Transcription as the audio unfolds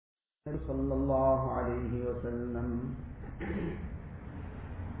صلى الله عليه وسلم.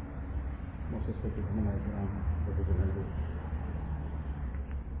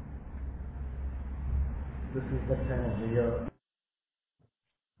 This is that time of the year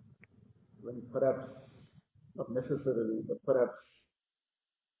when perhaps, not necessarily, but perhaps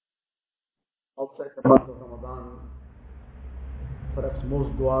outside the month of Ramadan, perhaps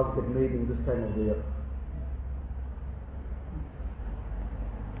most du'as get made in this time of the year.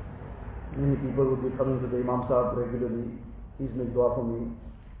 Many people would be coming to the Imam Sahib regularly. Please make dua for me.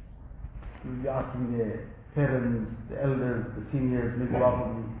 We'll be asking their parents, the elders, the seniors, make dua for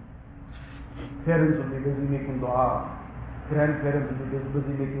me. Parents will be busy making dua. Grandparents will be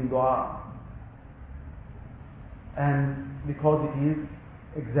busy making dua. And because it is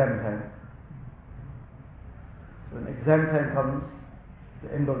exam time. So when exam time comes,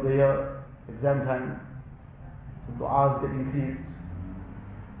 the end of the year, exam time, so du'as get increased.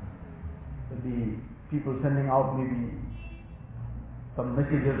 The people sending out maybe some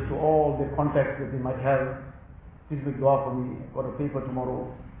messages to all the contacts that they might have. Please make dua for me. I've got a paper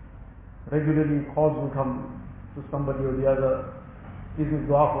tomorrow. Regularly calls will come to somebody or the other. Please make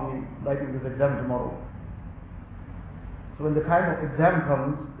dua for me, writing this exam tomorrow. So when the time of exam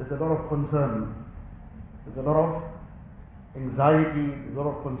comes, there's a lot of concern. There's a lot of anxiety, there's a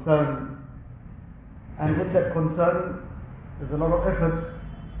lot of concern. And with that concern, there's a lot of effort.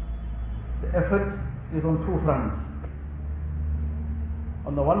 The effort is on two fronts.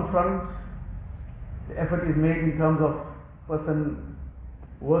 On the one front, the effort is made in terms of person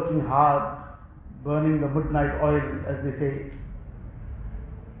working hard, burning the midnight oil, as they say,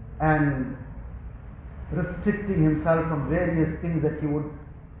 and restricting himself from various things that he would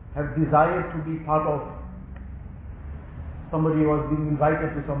have desired to be part of. Somebody was being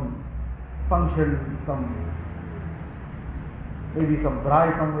invited to some function, maybe some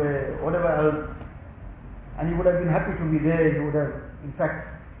bride somewhere, whatever else, and he would have been happy to be there. He would have, in fact,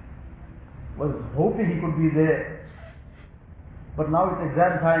 was hoping he could be there. But now it's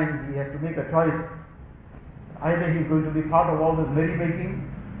exam time, he has to make a choice. Either he's going to be part of all this merrymaking,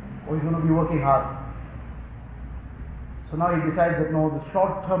 or he's going to be working hard. So now he decides that no, the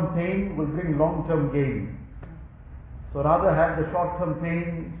short-term pain will bring long-term gain. So rather have the short-term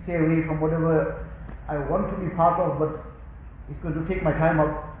pain, stay away from whatever I want to be part of, but it's going to take my time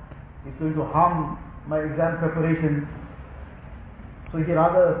up. It's going to harm my exam preparation. So he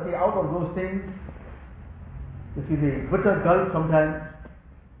rather stay out of those things. This is a bitter gulp sometimes,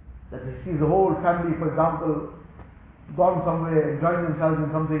 that he sees the whole family, for example, gone somewhere, enjoying themselves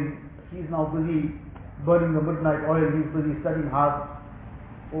in something. He's now busy burning the midnight oil. He's busy studying hard.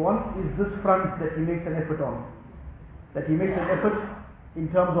 One is this front that he makes an effort on. That he makes an effort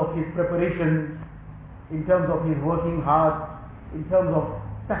in terms of his preparation, in terms of his working hard, in terms of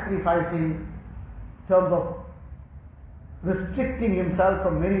sacrificing, in terms of restricting himself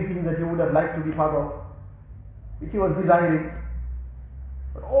from many things that he would have liked to be part of, which he was desiring.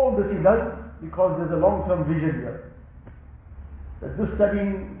 But all this he does because there's a long-term vision here. That this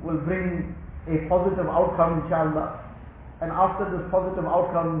studying will bring a positive outcome, inshallah. And after this positive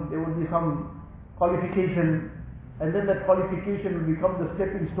outcome, there will be some qualification, and then that qualification will become the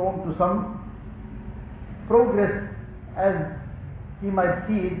stepping stone to some progress, as he might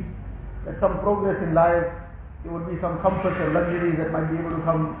see that some progress in life, there would be some comfort or luxuries that might be able to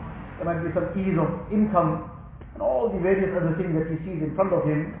come, there might be some ease of income, and all the various other things that he sees in front of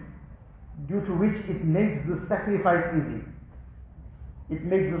him, due to which it makes this sacrifice easy. It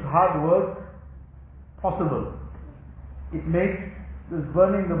makes this hard work possible. It makes this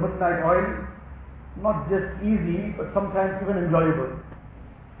burning the midnight oil not just easy, but sometimes even enjoyable.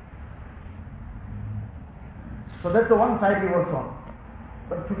 So that's the one side he works on.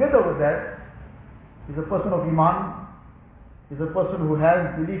 But together with that, he's a person of Iman, he's a person who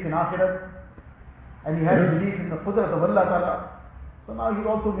has belief in Akhirat, and he has belief in the Qudrat of Allah Ta'ala. So now he's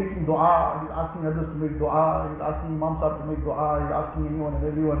also making dua, he's asking others to make dua, he's asking Imam Sahib to make dua, he's asking anyone and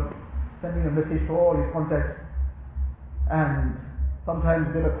everyone, sending a message to all his contacts. And sometimes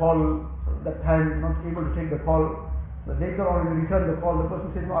get a call, that time not able to take the call, but later on when you return the call, the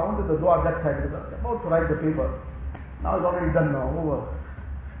person says, no, I wanted the dua that time, because I'm about to write the paper. Now it's already done now, over.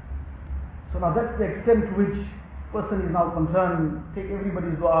 So now that's the extent to which person is now concerned. Take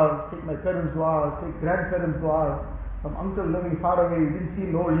everybody's dua, take my parents' dua, take grandparents' dua. Some uncle living far away, we didn't see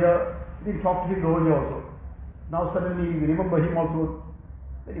him the whole year, we didn't talk to him the whole year also. Now suddenly we remember him also,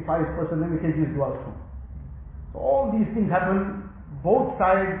 very pious person, let me take his duas too. So all these things happen, both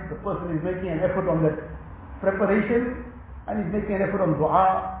sides, the person is making an effort on that preparation, and is making an effort on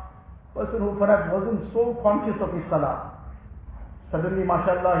dua. Person who perhaps wasn't so conscious of his salah, Suddenly,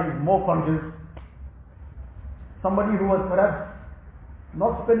 mashallah, he is more conscious. Somebody who was perhaps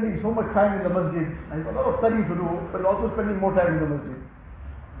not spending so much time in the masjid, has a lot of studying to do, but also spending more time in the masjid.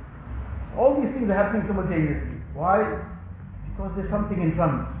 All these things are happening simultaneously. Why? Because there's something in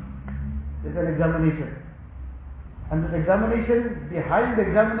front. There's an examination. And this examination, behind the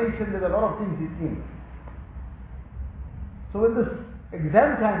examination, there's a lot of things he's seeing. So when this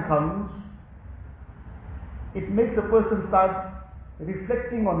exam time comes, it makes the person start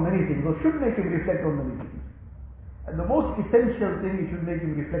reflecting on many things, or should make him reflect on many things. And the most essential thing it should make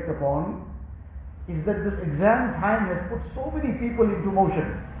him reflect upon is that this exam time has put so many people into motion.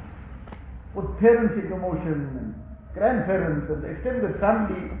 Put parents into motion, and grandparents, and the extended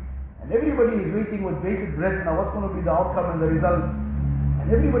family, and everybody is waiting with bated breath now what's going to be the outcome and the result.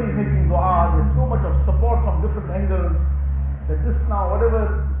 And everybody is making dua. There's so much of support from different angles that this now, whatever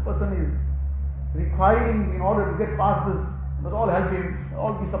this person is requiring in order to get past this, must all help him,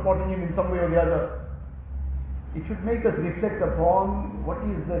 all be supporting him in some way or the other. It should make us reflect upon what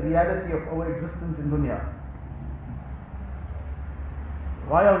is the reality of our existence in dunya.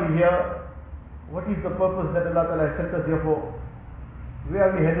 Why are we here? What is the purpose that Allah Ta'ala has sent us here for? Where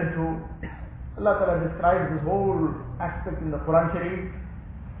are we headed to? Allah Ta'ala describes this whole aspect in the Quran Sharif.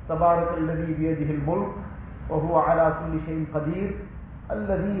 تبارك الذي بيده الملك وهو على كل شيء قدير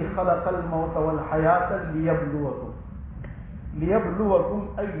الذي خلق الموت والحياة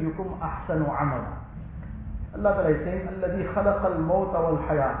ليبلوكم أيكم أحسن عملا. Allah Ta'ala is saying, الذي خلق الموت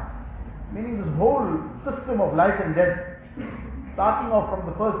والحياة, meaning this whole system of life and death, starting off from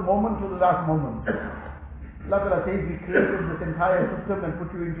the first moment to the last moment. Allah Ta'ala says, we created this entire system and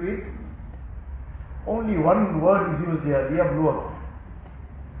put you into it. Only one word is used here, ليبلوكم.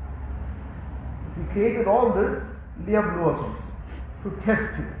 We created all this, ليبلوكم, to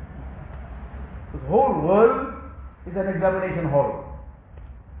test you. This whole world is an examination hall.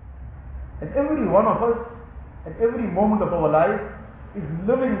 And every one of us, at every moment of our life, is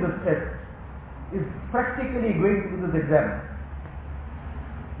living this test, is practically going through this exam.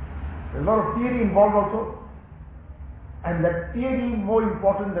 There's a lot of theory involved also, and that theory, more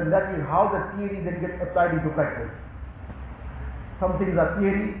important than that, is how that theory then gets applied into practice. Some things are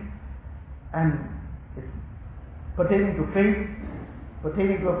theory, and it's pertaining to faith,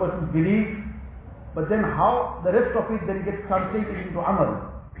 pertaining to a person's belief, but then how the rest of it then gets translated into amal.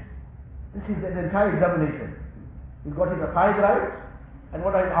 This is an entire examination. He's got his aqaid right, and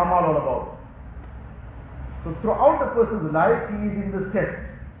what is amal all about. So throughout a person's life, he is in this test.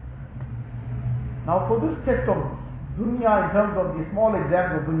 Now for this test of dunya, in terms of the small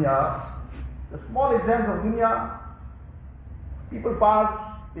exams of dunya, the small exams of dunya, people pass,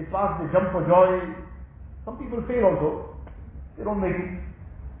 they jump for joy. Some people fail also. They don't make it.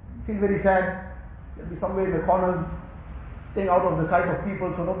 Feel very sad. They'll be somewhere in the corners, staying out of the sight of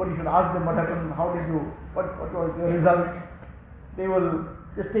people, so nobody should ask them what happened, what was your result. They will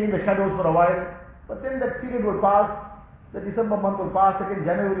just stay in the shadows for a while, but then that period will pass, the December month will pass, again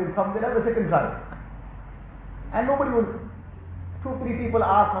January will come, they'll have a second try. And nobody will, 2-3 people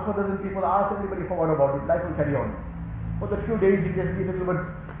ask, half a dozen people ask, everybody forgot about it, life will carry on. For the few days he just be a little bit,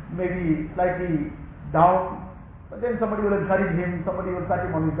 maybe slightly down, but then somebody will encourage him, somebody will pat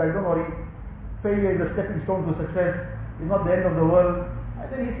him on his back, don't worry, failure is a stepping stone to success. It's not the end of the world, and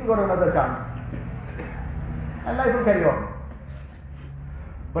then he's still got another chance. And life will carry on.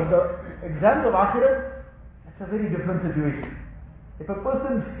 But the exams of Akhirat, that's a very different situation. If a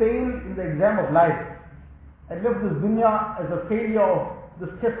person failed in the exam of life, and left this dunya as a failure of this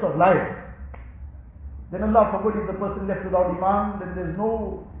test of life, then Allah forbid if the person left without iman, then there is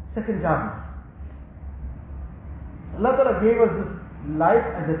no second chance. Allah Ta'ala gave us this life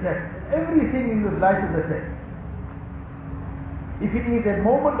as a test. Everything in this life is a test. If it is a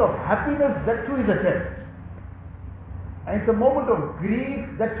moment of happiness, that too is a test. And it's a moment of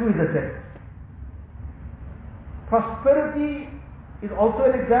grief, that too is a test. Prosperity is also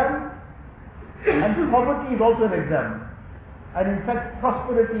an exam, and poverty is also an exam. And in fact,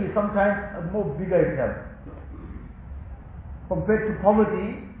 prosperity is sometimes a more bigger exam. Compared to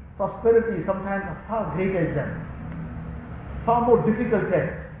poverty, prosperity is sometimes a far greater exam. Far more difficult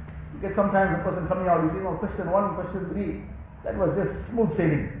test. You get sometimes a person coming out, you say, question 1, question 3, that was just smooth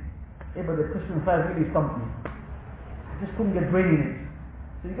sailing. Yeah, but the question 5 really stumped me. I just couldn't get brain in it.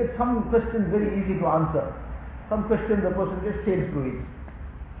 So you get some questions very easy to answer. Some questions the person just sails through it.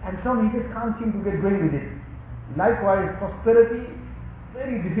 And some he just can't seem to get brain with it. Likewise, prosperity,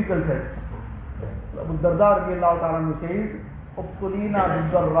 very difficult test. Abu Darda radiallahu ta'ala says, "Ubtulina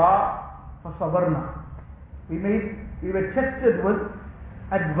bid-darra fasabarna." We were tested with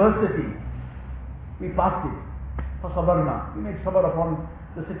adversity. We passed it. فَصَبَرْنَا. We made sabr upon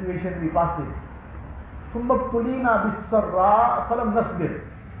the situation, we passed it. ثُمَّ ابْتُلِينَا بِالسَّرَّاءِ فَلَمْ نَصْبِرْ.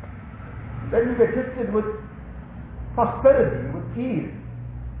 Then we were tested with prosperity, with ease.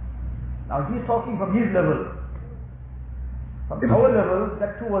 Now he's talking from his level. From our level,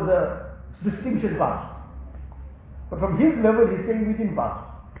 that too was a distinction pass. But from his level, he's saying we didn't pass.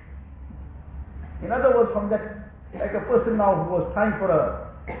 In other words, from that, like a person now who was trying for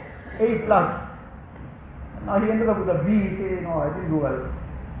a A+, and now he ended up with a B, he says, no, I didn't do well.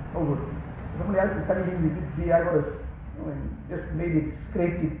 Oh good. Somebody else is telling him, you did B, I got a, just made it,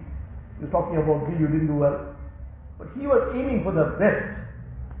 scraped it. You're talking about B, you didn't do well. But he was aiming for the best.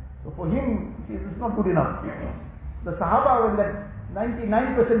 So for him, he says, it's not good enough. The Sahaba, when that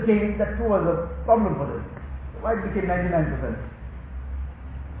 99% came, that too was a problem for them. So why it became 99%?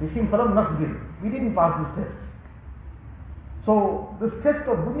 They seem falam nasbir. We didn't pass this test. So this test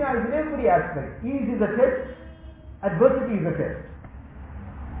of dunya is in every aspect. Ease is a test, adversity is a test.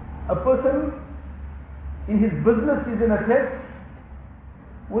 A person in his business is in a test,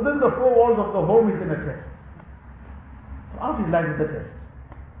 within the four walls of the home is in a test. So how his life is a test.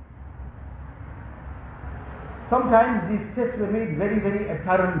 Sometimes these tests were made very, very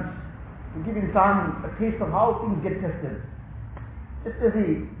apparent to give insan a taste of how things get tested. Just as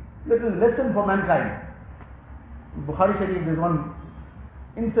a little lesson for mankind. In Bukhari Sharif there's one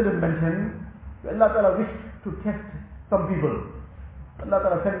incident mentioned where Allah Ta'ala wished to test some people. Allah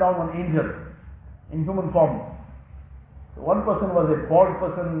Ta'ala sent down one angel in human form. So one person was a bald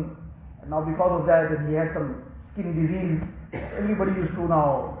person, and now because of that and he had some skin disease, everybody used to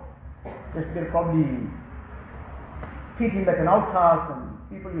now just get probably treat him like an outcast, and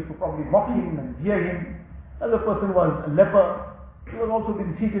people used to probably mock him and jeer him. Another person was a leper. He was also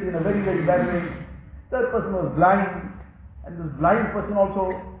being treated in a very, very bad way. Third person was blind, and this blind person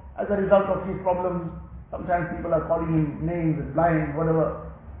also, as a result of his problems, sometimes people are calling him names, blind,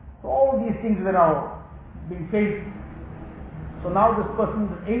 whatever. So all these things were now being faced. So now this person,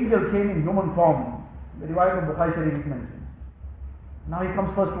 this angel came in human form. The riwayat of Bukhari Sharif mentions. Now he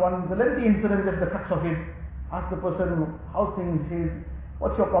comes first one, the lengthy incident, just the crux of it. Ask the person, how's things? He says,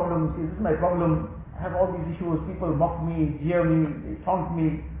 what's your problem? He says, this is my problem. I have all these issues. People mock me, jeer me, they taunt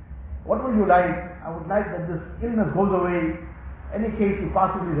me. What would you like? I would like that this illness goes away. Any case, he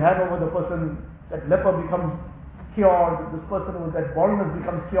passes his hand over the person, that leper becomes cured, this person with that baldness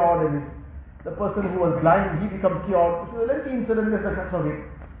becomes cured, and the person who was blind, he becomes cured. So let me incident the crux of it.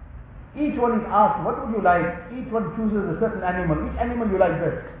 Each one is asked, what would you like? Each one chooses a certain animal. Which animal you like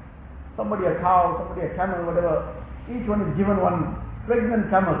best? Somebody a cow, somebody a camel, whatever. Each one is given one pregnant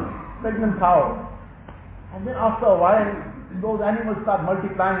camel, pregnant cow. And then after a while, those animals start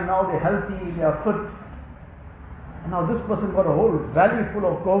multiplying. Now they're healthy, they are fit. And now this person got a whole valley full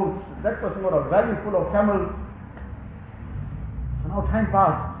of goats. That person got a valley full of camels. So now time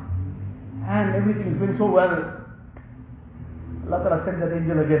passed. And everything is going so well. Allah Ta'ala sent that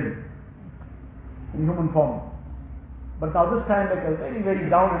angel again. In human form. But now this time like a very, very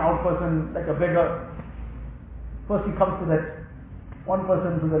down and out person, like a beggar. First he comes to that one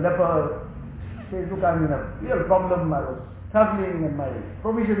person, to the leper, says, look, I'm in a real problem. I was traveling and my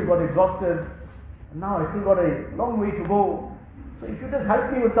provisions got exhausted. And now I still got a long way to go. So if you just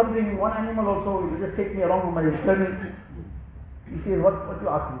help me with something, one animal also, you just take me along with my journey. He says, what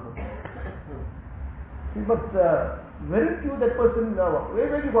you asking for? He says, but weren't you that person,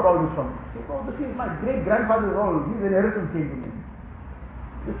 where you got all this from? He says, oh, this is my great-grandfather's all, his inheritance came to me.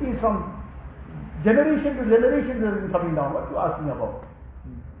 This is from generation to generation that has been coming down. What are you asking about?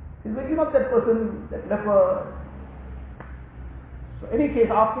 He says, you're not that person, that leper. So any case,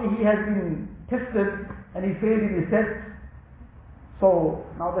 after he has been tested and he failed in his test, so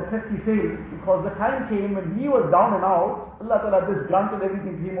now the test he failed because the time came when he was down and out, Allah Ta'ala just granted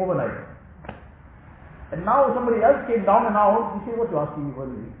everything to him overnight. And now somebody else came down and out, he said, what are you asking me for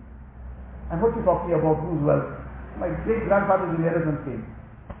this? And what are you talking about, whose wealth? My great-grandfather's inheritance came.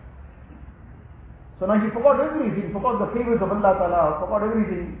 So now he forgot everything, forgot the favors of Allah Ta'ala, forgot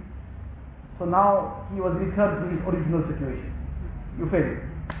everything. So now he was returned to his original situation. You failed.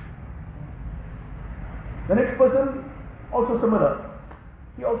 The next person, also similar.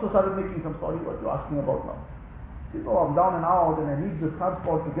 He also started making some story, what are you asking about now? He says, oh, I'm down and out and I need this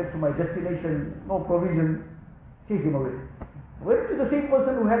transport to get to my destination, no provision. Take him away. Where is the same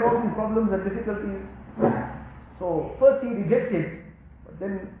person who had all these problems and difficulties? So first he rejected, but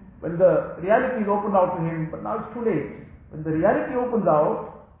then when the reality is opened out to him, but now it's too late. When the reality opens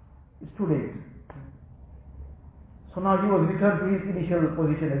out, it's too late. So now he was returned to his initial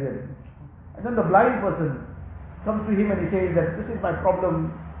position again. And then the blind person comes to him and he says that this is my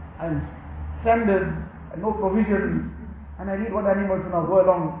problem, I'm stranded, and no provisions. And I need one animal to now go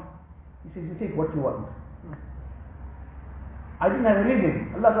along. He says, you take what you want. I didn't have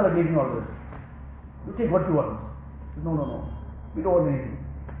anything. Allah Ta'ala gave me all this. You take what you want. He says, no, no, no. We don't want anything.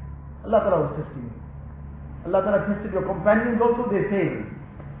 Allah Ta'ala was testing me. Allah Ta'ala tested your companions also, they failed.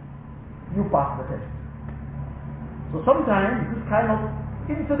 You passed the test. So sometimes this kind of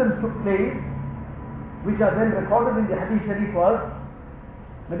incidents took place, which are then recorded in the Hadith Sharif was,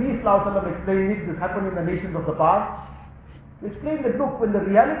 Nabi Sallallahu Alaihi Wasallam explained it, this happened in the nations of the past. He explained that look, when the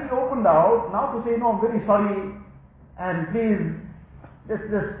reality opened out, now to say, no, I'm very sorry, and please, let's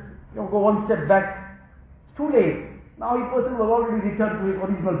just go one step back, it's too late. Now a person was already returned to his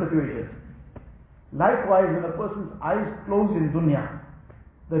original situation. Likewise, when a person's eyes close in dunya,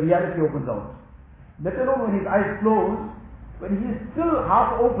 the reality opens out. Let alone when his eyes close, when he is still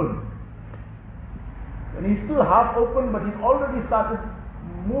half open. When he is still half open, but he's already started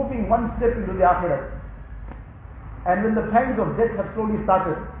moving one step into the akhirah. And when the pangs of death have slowly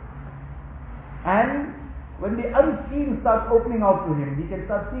started, and when the unseen starts opening out to him, he can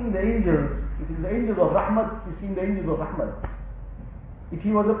start seeing the angels. If it's the angels of rahmat, he's seeing the angels of rahmat. If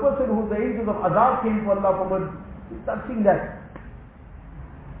he was a person who the angels of azab came for Allah forbid, he'll start seeing that.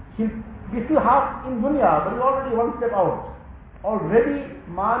 He'll be still half in dunya, but he's already one step out. Already,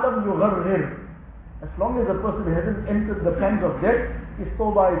 ma'alam yugharrir. As long as a person hasn't entered the pangs of death, his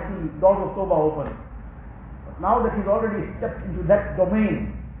tawbah is the doors of tawbah open. But now that he's already stepped into that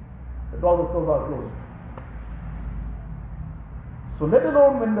domain, the doors of tawbah are closed. So let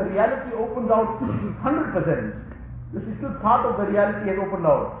alone when the reality opens out 100%, this is still part of the reality has opened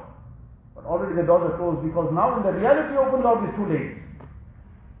out. But already the doors are closed, because now when the reality opens out, it's too late.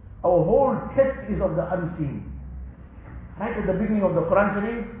 Our whole test is of the unseen. Right at the beginning of the Quran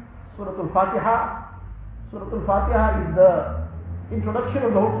Sharif, Surah Al-Fatiha. Surah Al-Fatiha is the introduction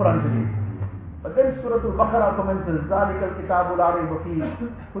of the whole Quran Sharif. But then Surah Al-Baqarah commences, ذَلِكَ الْكِتَابُ لَا رَيْبَ فِيهِ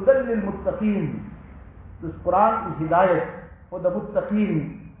هُدًى لِلْمُتَّقِينَ. This Quran is hidayat for the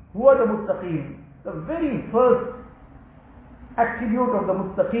muttaqeen. Who are the muttaqeen? The very first attribute of the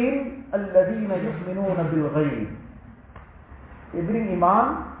muttaqeen, الَّذِينَ يُؤْمِنُونَ بِالْغَيْبِ. They bring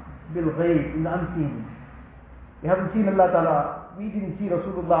iman bil-ghayb, in the unseen. We haven't seen Allah Ta'ala. We didn't see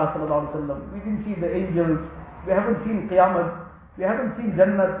Rasulullah Sallallahu Alaihi Wasallam. We didn't see the angels. We haven't seen Qiyamah. We haven't seen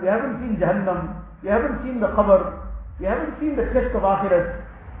Jannat. We haven't seen Jahannam. We haven't seen the Qabr. We haven't seen the test of Akhirat.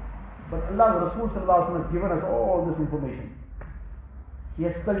 But Allah, Rasul Sallallahu Alaihi Wasallam has given us all this information. He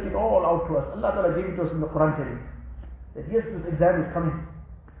has spelled it all out to us. Allah Ta'ala gave it to us in the Quran Sharif. That yes, this exam is coming.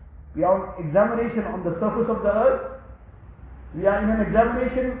 We are on examination on the surface of the earth. We are in an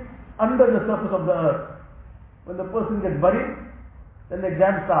examination under the surface of the earth. When the person gets buried, then the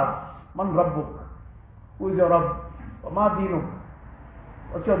exam starts. Man Rabbuk. Who is your Rabb? وَمَا دِينُك?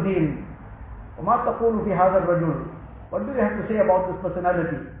 What's your deen? وَمَا تَقُولُ فِي هَذَا الرَّجُلِ? What do you have to say about this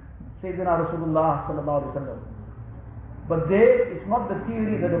personality? Sayyidina Rasulullah Sallallahu Alaihi Wasallam. But there, it's not the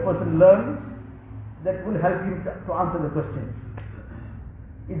theory that a person learns that will help him to answer the questions.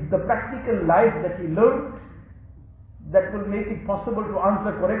 It's the practical life that he learns that will make it possible to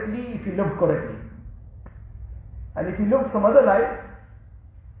answer correctly if he lives correctly. And if he lives some other life,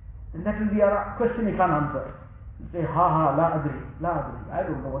 then that will be a question he can't answer. You say, la adri, I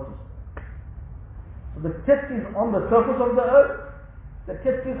don't know what to say. So the test is on the surface of the earth, the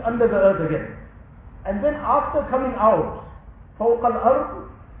test is under the earth again. And then after coming out, فوق الأرض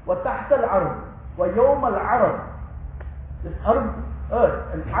وتحت الأرض ويوم العرض. This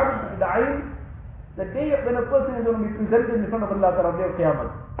earth, and arض, the ayn, the day when a person is going to be presented in front of Allah Ta'ala, day of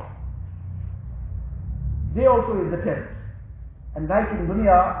Qiyamah. They also is the test. And like in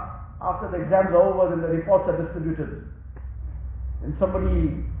dunya, after the exams are over and the reports are distributed, and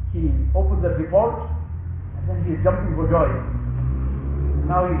somebody, he opens that report, and then he is jumping for joy.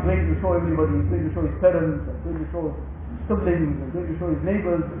 Now he's going to show everybody, he's going to show his parents, he's going to show his siblings, he's going to show his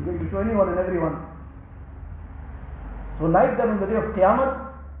neighbors, he's going to show anyone and everyone. So like that on the day of Qiyamah,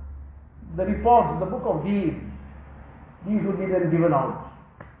 the reports, the book of deeds, these will be then given out.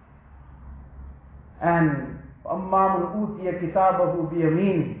 And أَمَّا مَنْ أُوتِيَ كِتَابَهُ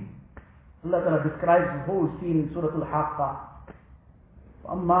بِيَمِينِهِ. Allah Ta'ala describes the whole scene in Surah Al-Haqqah.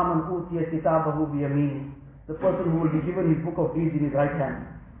 أَمَّا مَنْ أُوتِيَ كِتَابَهُ بِيَمِينِهِ. The person who will be given his book of deeds in his right hand,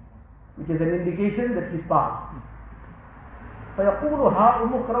 which is an indication that he's passed. فَيَقُولُ هَا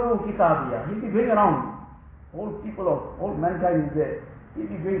أُمُقْرَوُ كِتَابِيَا. He'll be going around. All people of, all mankind is there. He'll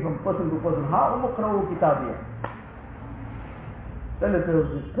be going from person to person. هَا أُمُقْرَوُ كِتَابِيَا. Relatives,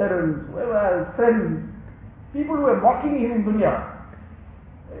 his parents, whoever else, friends, people who are mocking him in dunya.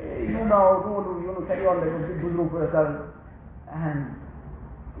 Hey, you know, you want to carry on like a big guru for yourself, and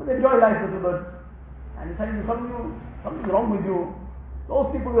but enjoy life a little bit, and he said, something's wrong with you. Those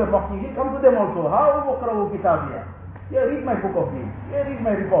people were mocking, he come to them also. How waqra'u kitabiya? Here, read my book of deeds. Here, read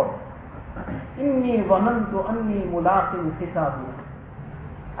my report. Inni vanantu anni mulaqin hisabiya.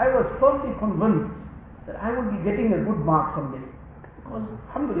 I was firmly convinced that I would be getting a good mark someday. Because,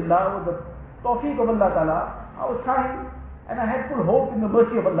 alhamdulillah, with the tawfiq of Allah Ta'ala, I was trying and I had full hope in the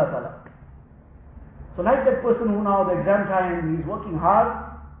mercy of Allah Ta'ala. So like that person who now the exam time, he's working hard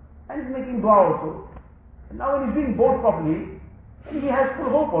and he's making dua also. And now when he's being bored properly, and he has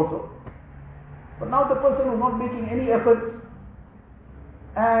full hope also. But now the person who's not making any effort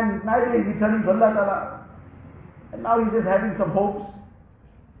and neither is he turning to Allah Ta'ala, and now he's just having some hopes.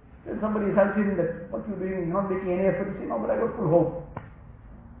 Then somebody tells him that, what you doing, you're not making any effort. He says, no, but I got full hope.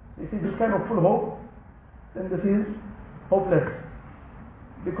 You see, this kind of full hope, then this is hopeless.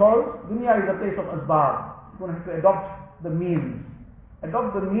 Because dunya is a place of asbab. You're going to have to adopt the means.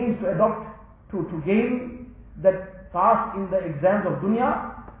 Adopt the means to gain that pass in the exams of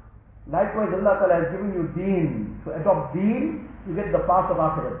dunya. Likewise, Allah Ta'ala has given you deen. To adopt deen, you get the pass of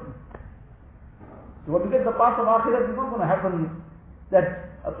akhirat. So when you get the pass of akhirat, it's not going to happen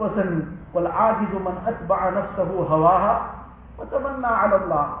that a person, وَالْعَاجِزُ مَنْ أَتْبَعَ نَفْسَهُ هَوَاهَا وَتَمَنَّى عَلَى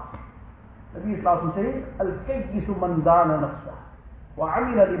اللَّهِ. Nabi Islam says, الْكَيِّسُ مَنْ دَانَ نَفْسَهُ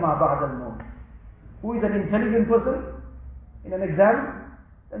وَعَمِلَ لِمَا بَعْدَ الْمَوْتِ. Who is an intelligent person in an exam?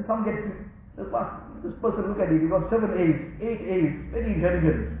 Then some get, this person, look at it, he got 7 A's, 8 A's, very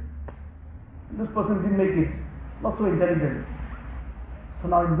intelligent. This person didn't make it, not so intelligent. So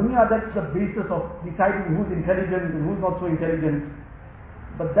now in dunya, that's the basis of deciding who's intelligent and who's not so intelligent.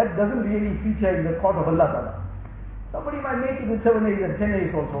 But that doesn't really feature in the court of Allah Ta'ala. Somebody might make it with 7 A's and 10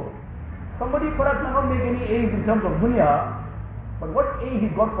 A's also. Somebody perhaps may not make any A's in terms of dunya, but what A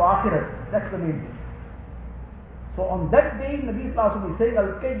he got for akhirat, that's the main thing. So on that day, Nabi Sallallahu is saying,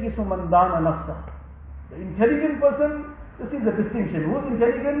 Al-Kayyisu man dana nafsah. The intelligent person, this is the distinction. Who's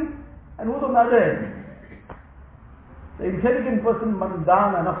intelligent and who's on the other end? The intelligent person, man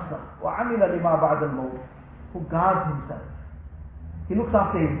dana nafsah, wa amila lima ba'da al-mawt, who guards himself. He looks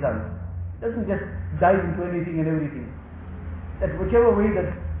after himself. He doesn't just dive into anything and everything. That whichever way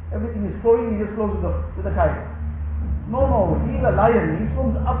that everything is flowing, he just flows with the tide. No, he's a lion. He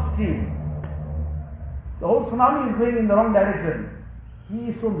swims upstream. The whole tsunami is going in the wrong direction.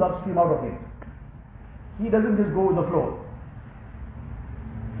 He swims upstream out of it. He doesn't just go with the flow.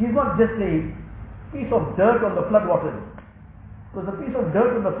 He's not just a piece of dirt on the floodwaters. Because the piece of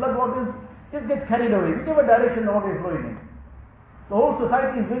dirt on the floodwaters just gets carried away, whichever direction the water is flowing in. The whole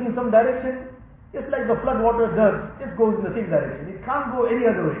society is going in some direction, just like the floodwater dirt, just goes in the same direction. It can't go any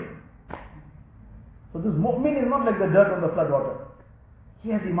other way. So this mu'min is not like the dirt on the floodwater.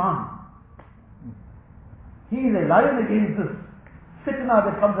 He has iman. He is a lion against this fitna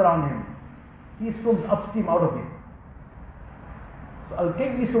that comes around him. He swims upstream out of it. So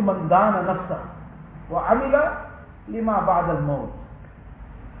al-kayyisu man dana nafsah wa amila lima ba'da al-maut.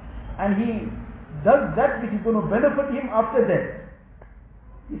 And he does that which is going to benefit him after death.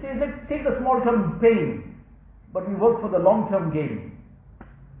 He says, let's take the small term pain, but we work for the long term gain.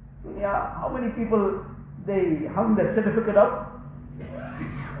 Yeah, how many people, they hung their certificate up,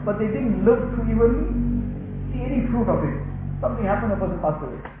 but they didn't live to even see any fruit of it. Something happened, a person passed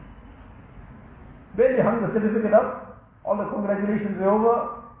away. Barely hung the certificate up, all the congratulations were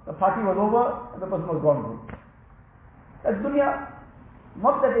over, the party was over, and the person was gone. That's dunya.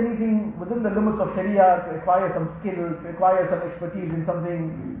 Not that anything within the limits of Sharia to acquire some skill, to acquire some expertise in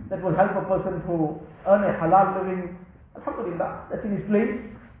something that will help a person to earn a halal living. Alhamdulillah, that's in his place.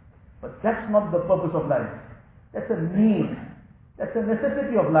 But that's not the purpose of life. That's a need. That's a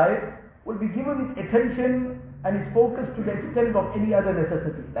necessity of life. Will be given its attention and its focus to the extent of any other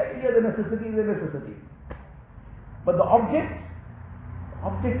necessity. Like any other necessity is a necessity. But the object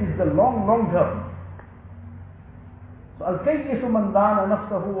is the long term. So al-kayyisu man dana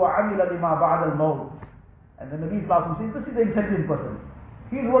nafsahu wa amila lima ba'da al-mawt. And the Nabi Sallallahu says, this is the intelligent person.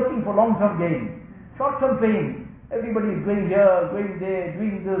 He is working for long-term gain, short-term pain. Everybody is going here, going there,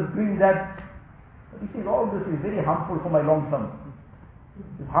 doing this, doing that. But he says, all this is very harmful for my long-term.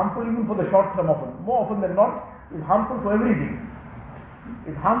 It's harmful even for the short-term often. More often than not, it's harmful for everything.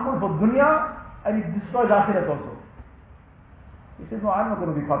 It's harmful for dunya and it destroys akhirat also. He says, no, I'm not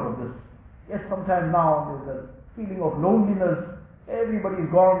going to be part of this. Yes, sometimes now there's a feeling of loneliness. Everybody is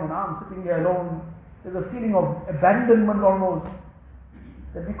gone and I'm sitting here alone. There's a feeling of abandonment almost.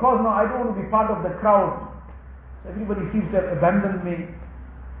 That because now I don't want to be part of the crowd, everybody seems to have abandoned me.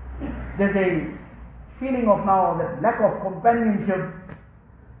 There's a feeling of now that lack of companionship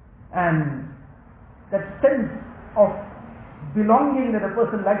and that sense of belonging that a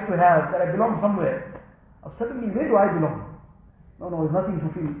person likes to have, that I belong somewhere. of suddenly where do I belong? No, it's nothing to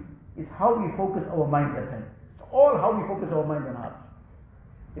feel. It's how we focus our mind at time. It's all how we focus our mind and heart.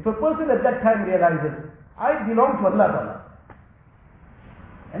 If a person at that time realizes, I belong to Allah Ta'ala,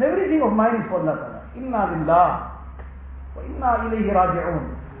 and everything of mine is for Allah Ta'ala. Inna lillah wa inna ilayhi raji'un.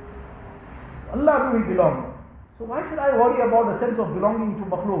 Allah do we belong. So why should I worry about the sense of belonging to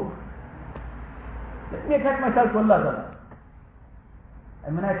makhluk? Let me attach myself to Allah Ta'ala.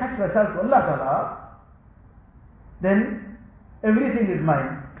 And when I attach myself to Allah Ta'ala, then everything is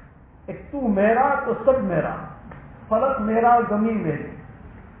mine. Ek tu mera to sab mera. Falak mera gami meri.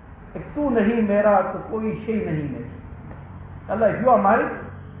 Ek tu nahi mera to koi shay nahi meri. Allah, if you are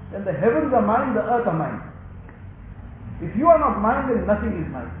mine, then the heavens are mine, the earth are mine. If you are not mine, then nothing is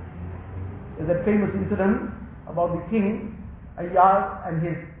mine. There's that famous incident about the king Ayyaz and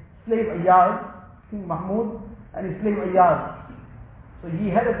his slave Ayyaz, King Mahmud and his slave Ayyaz. So he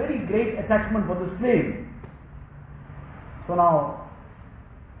had a very great attachment for the slave. So now,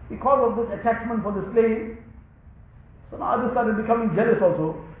 because of this attachment for the slave, so now others started becoming jealous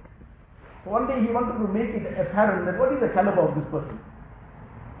also. So one day he wanted to make it apparent that what is the caliber of this person.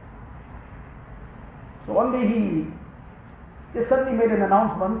 So one day he just suddenly made an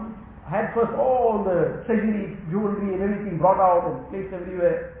announcement, had first all the treasury, jewelry and everything brought out and placed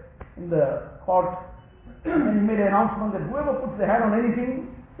everywhere in the court. And then he made an announcement that whoever puts their hand on anything,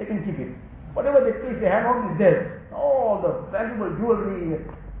 they can keep it. Whatever they place their hand on is theirs. All the valuable jewelry,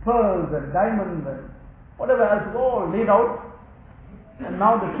 pearls and diamonds and whatever else is all laid out. And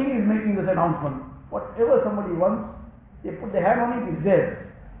now the king is making this announcement. Whatever somebody wants, they put their hand on it, is theirs.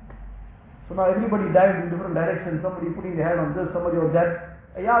 So now everybody dived in different directions, somebody putting their hand on this, somebody on that.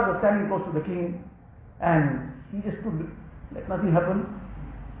 Ayyaz was standing close to the king and he just stood like nothing happened.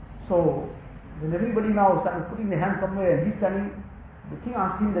 So when everybody now started putting their hand somewhere and he's standing, the king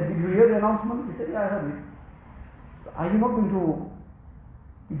asked him that, did you hear the announcement? He said, yeah, I heard it. So, are you not going to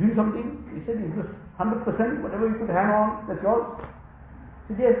be doing something? He said, is this 100%? Whatever you put a hand on, that's yours?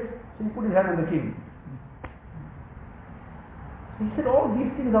 He said, yes. So he put his hand on the king. So he said, all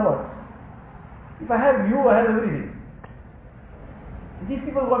these things are what? If I have you, I have everything. These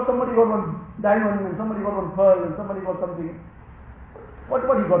people somebody got one diamond and somebody got one pearl and somebody got something. What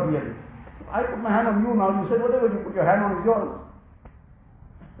he got really? If I put my hand on you now, you said whatever you put your hand on is yours.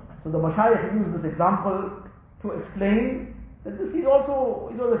 So the Mashayikh used this example to explain that this is also,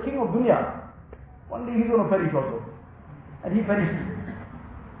 it was the king of dunya. One day he's going to perish also. And he perished.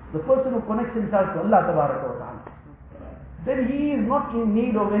 The person who connects himself to Allah Tabaraka wa Ta'ala, then he is not in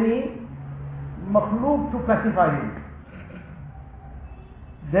need of any makhluk to pacify him.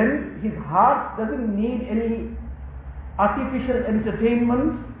 Then his heart doesn't need any artificial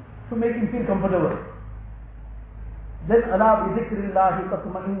entertainment to make him feel comfortable. Then ala bi dhikrillahi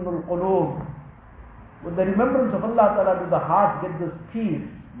tatma'innul qulub. With the remembrance of Allah Ta'ala does the heart get this peace.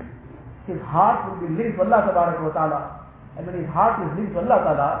 His heart will be linked to Allah Tabaraka wa Ta'ala. And when his heart is linked to Allah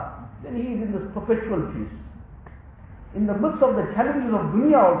Ta'ala, then he is in this perpetual peace. In the midst of the challenges of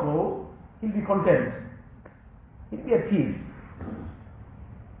dunya also, he'll be content. He'll be at peace.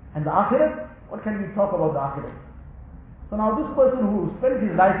 And the akhirat, what can we talk about the akhirat? So now this person who spent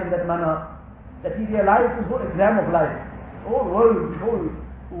his life in that manner, that he realized his whole exam of life, the whole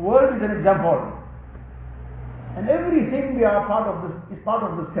world is an exam hall. And everything we are part of this is part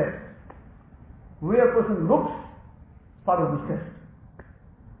of this test. Where a person looks is part of this test.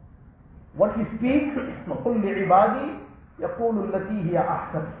 What he speaks, وَقُلْ لِعِبَادِي يَقُولُ الَّتِي هِيَ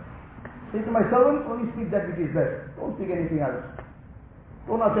أَحْسَنُ. Say to my servants, only speak that which is best. Don't speak anything else.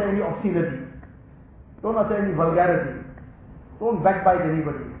 Don't utter any obscenity. Don't utter any vulgarity. Don't backbite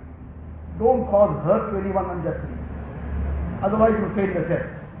anybody. Don't cause hurt to anyone unjustly. Otherwise you will fail the test.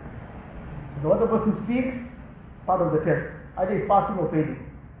 So what the person speaks, part of the test. Either is passing or failing.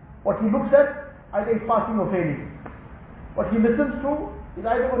 What he looks at, either is passing or failing. What he listens to is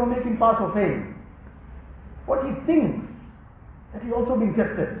either going to make him pass or fail. What he thinks, that is also being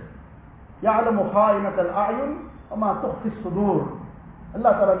tested. يَعْلَمُ خَائِنَةَ الْأَعْيُنِ وَمَا تُخْفِي الصُّدُورِ.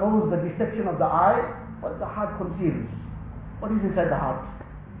 Allah Ta'ala knows the deception of the eye, what the heart conceals. What is inside the heart?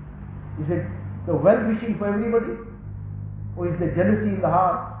 Is it the well-wishing for everybody? Or is there jealousy in the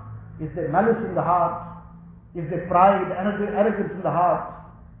heart? Is there malice in the heart? Is there pride, arrogance in the heart?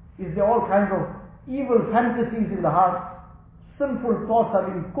 Is there all kinds of evil fantasies in the heart? Sinful thoughts are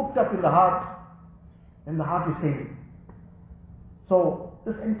being cooked up in the heart, and the heart is failing. So,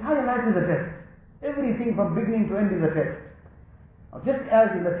 this entire life is a test. Everything from beginning to end is a test. Now, just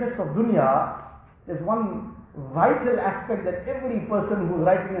as in the test of dunya, there's one vital aspect that every person who is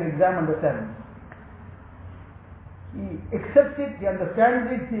writing an exam understands. He accepts it, he understands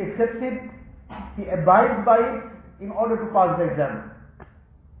it, he accepts it, He abides by it in order to pass the exam.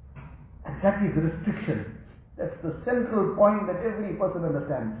 And that is restriction. That's the central point that every person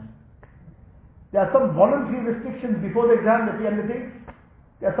understands. There are some voluntary restrictions before the exam that he undertakes.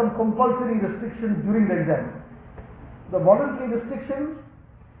 There are some compulsory restrictions during the exam. The voluntary restrictions,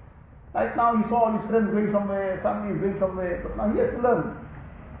 like now he saw all his friends going somewhere, family is going somewhere, but now he has to learn.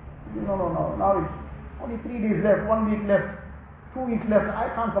 No. Now it's only 3 days left, 1 week left, 2 weeks left.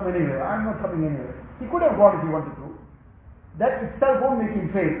 I can't come anywhere. I'm not coming anywhere. He could have gone if he wanted to. That itself won't make him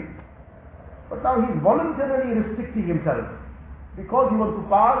fail. But now he's voluntarily restricting himself because he wants to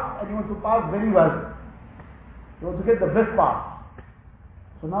pass, and he wants to pass very well. He wants to get the best pass.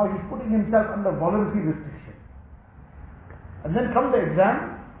 So now he's putting himself under voluntary restriction. And then comes the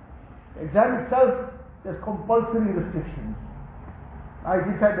exam. The exam itself, there's compulsory restrictions. Now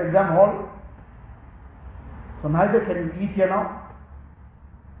he's inside the exam hall. So neither can you eat here now.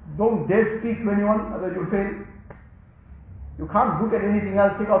 Don't dare speak to anyone, otherwise you'll fail. You can't look at anything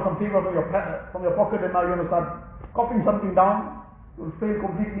else, take out some paper from your pocket and now you're going to start copying something down. You'll fail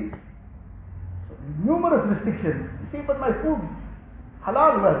completely. So numerous restrictions. You say, but my food,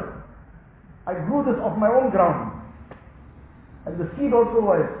 halal well. I grew this off my own ground. And the seed also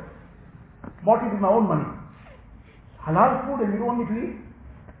I bought it with my own money. Halal food and you don't want me to eat?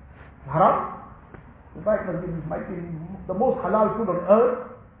 Haram? In fact, it might be the most halal food on earth,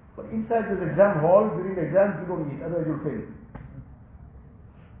 but inside this exam hall, during the exams, you don't eat, otherwise you'll fail.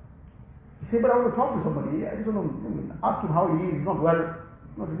 You say, but I want to talk to somebody. I just want to ask him how he is. He's not well.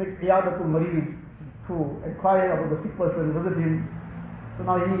 You want to make iyadatul mareed, to inquire about the sick person, visit him. So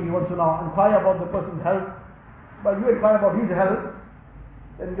now he wants to now inquire about the person's health. But you inquire about his health,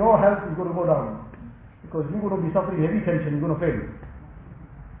 then your health is going to go down. Because you're going to be suffering heavy tension, you're going to fail.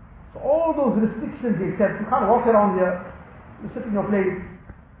 So all those restrictions he said, you can't walk around here, you sit in your place.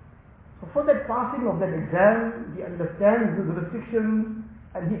 So for that passing of that exam, he understands these restrictions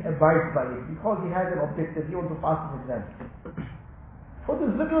and he abides by it because he has an objective, he wants to pass this exam. For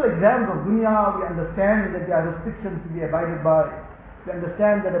these little exams of dunya, we understand that there are restrictions to be abided by. We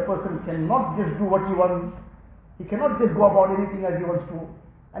understand that a person cannot just do what he wants. He cannot just go about anything as he wants to.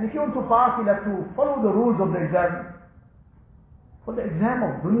 And if he wants to pass, he'll have to follow the rules of the exam. For the exam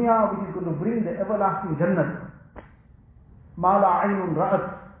of dunya, which is going to bring the everlasting Jannah. مَا لَا عَيْنٌ رَأَتْ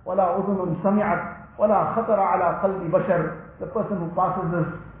وَلَا أُذُنٌ سَمِعَتْ وَلَا خَطَرَ عَلَى قَلْبِ بَشَرٍ. The person who passes this,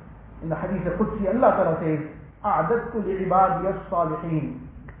 in the Hadith al-Qudsi, Allah Ta'ala says, أَعْدَدْتُ لِعِبَادِيَ الصَّالِحِينَ.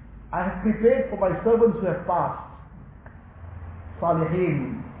 I have prepared for my servants who have passed.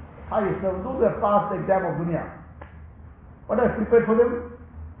 Salihin, pious servants, those who have passed the exam of dunya. What I have prepared for them?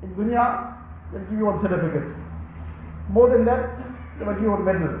 In dunya, they'll give you one certificate. More than that, they will give you one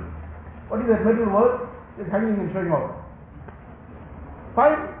medal. What is that medal worth? It's hanging and showing off.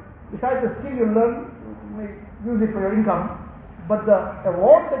 Fine, besides the skill you learn, you may use it for your income, but the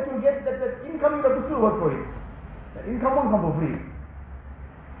award that you get, that income you have to still work for it. The income won't come for free.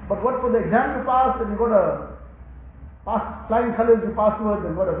 But what for the exam you pass, and you got a pass, flying colors you pass towards,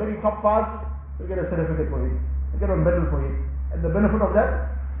 and got a very top pass, you get a certificate for it. You get a medal for it. And the benefit of that,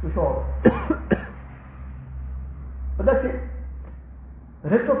 to show off. But that's it. The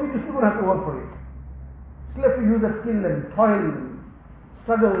rest of it, you still don't have to work for it. Still have to use that skill and toil and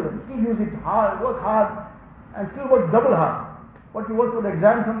struggle and still use it hard, work hard, and still work double hard. What you work for the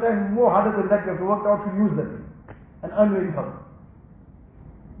exam, sometimes more harder than that, you have to work out to use that and earn your income.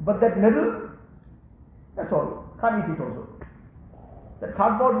 But that medal, that's all. Can't eat it also. That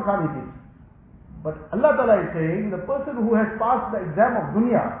cardboard, you can't eat it. But Allah Ta'ala is saying, the person who has passed the exam of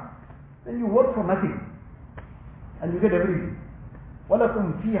dunya, then you work for nothing. And you get everything.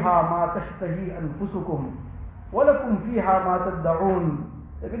 وَلَكُمْ فِيهَا مَا تَشْتَهِي أَنفُسُكُمْ وَلَكُمْ فِيهَا مَا تَدَّعُونَ.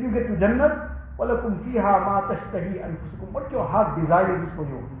 When you get to Jannah, وَلَكُمْ فِيهَا مَا تَشْتَهِي أَنفُسُكُمْ. What your heart desires is for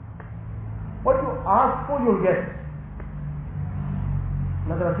you. What you ask for, you'll get.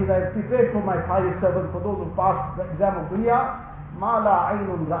 Allah says, I have prepared for my pious servants, for those who pass the exam of dunya, مَا لَا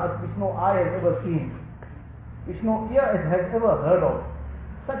عَيْنٌ رَأَتْ, which no eye has ever seen, which no ear has ever heard of.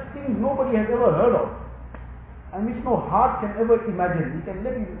 Such things nobody has ever heard of, and which no heart can ever imagine. You can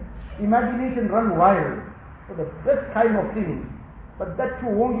let imagination run wild for the best kind of things, but that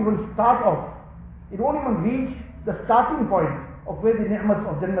too won't even start off. It won't even reach the starting point of where the ni'mats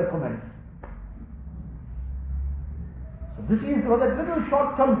of Jannah commence. So this is for that little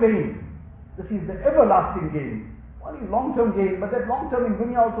short-term gain. This is the everlasting gain. Only long-term gain, but that long-term in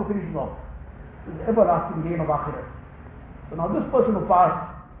dunya also finishes off. It's the everlasting gain of akhirah. So now this person who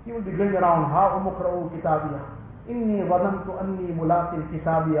passed, he will be going around, ha umukra'u kitabiya, inni wadantu anni mulaqin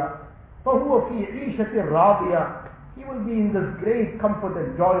kitabiya, fahuwa fi 'ishatin radiya. He will be in this great comfort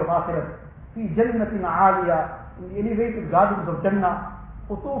and joy of akhirah. fi jannatin aliyah, in the elevated gardens of Jannah,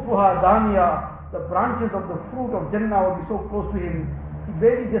 qutufuha daniya, the branches of the fruit of Jannah will be so close to him, he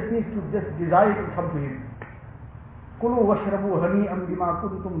barely just needs to just desire to come to him. Kulu washrabu hani'an bima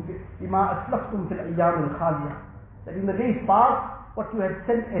aslaftum fil ayyam al-khaliyah. That in the days past, what you had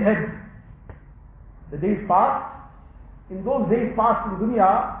sent ahead, the days past, in those days past in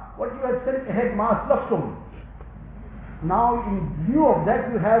dunya, what you had sent ahead, ma aslaftum. Now in view of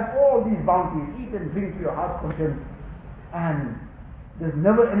that, you have all these bounties, eat and drink to your heart's content, and there's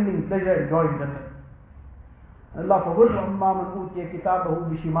never-ending pleasure enjoying them. Allah forbids amma man utiya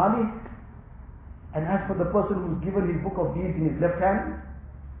kitabahu bishimali. And as for the person who's given his book of deeds in his left hand,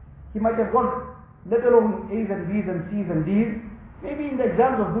 he might have got, let alone A's and B's and C's and D's, maybe in the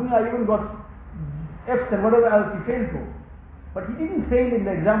exams of dunya even got F's and whatever else he failed to. But he didn't fail in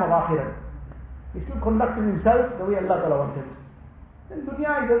the exam of akhirat. He still conducted himself the way Allah Ta'ala wanted. Then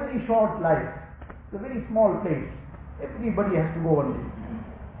dunya is a very short life. It's a very small place. Everybody has to go one day.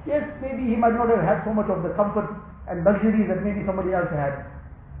 Yes, maybe he might not have had so much of the comfort and luxuries that maybe somebody else had,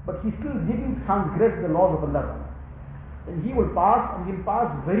 but he still didn't transgress the laws of Allah. And he will pass, and he'll pass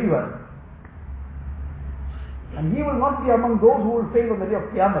very well. And he will not be among those who will fail on the day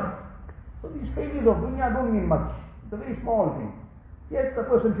of Qiyamah. So these failures of dunya don't mean much. It's a very small thing. Yes, the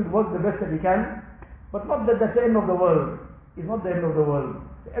person should work the best that he can, but not that that's the end of the world. It's not the end of the world.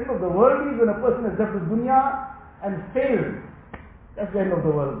 The end of the world is when a person has left this dunya and failed. That's the end of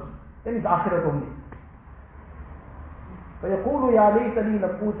the world. Then it's akhirat only. فَيَقُولُ يَا لَيْتَنِي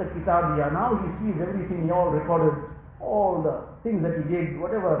لَمْ أُوتَ كِتَابِيَهْ. Now he sees everything he all recorded, all the things that he did,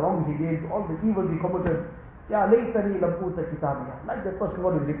 whatever wrongs he did, all the evils he committed. يَا لَيْتَنِي لَمْ أُوتَ كِتَابِيَهْ. Like that person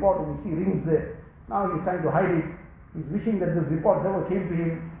got his report and he rings there. Now he's trying to hide it. He's wishing that this report never came to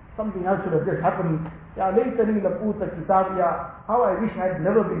him. Something else should have just happened. يَا لَيْتَنِي لَمْ أُوتَ كِتَابِيَهْ. How I wish I had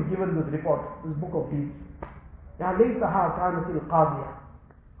never been given this report, this book of deeds. يَا لَيْتَهَا كَانَتِ الْقَاضِيَةِ.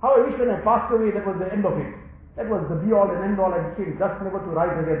 How I wish when I passed away that was the end of it. That was the be-all and end-all. I became dust, never to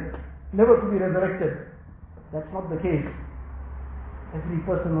rise again, never to be resurrected. That's not the case. Every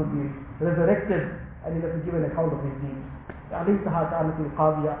person will be resurrected and he'll have to give an account of his deeds. يَا لَيْتَهَا كَانَتِ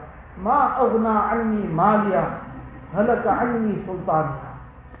الْقَاضِيَةِ مَا أَغْنَى عَنِّي مَالِيَهْ هَلَكَ عَنِّي سُلْطَانِيَهْ.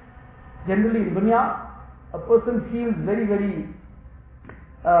 Generally in dunya, a person feels very, he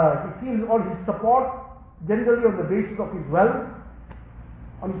feels all his support generally on the basis of his wealth,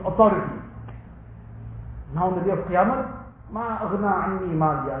 on his authority. Now on the day of Qiyamah, مَا أَغْنَى عَنِّي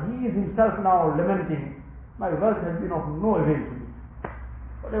مَالِيَهْ. He is himself now lamenting, my wealth has been of no avail to me.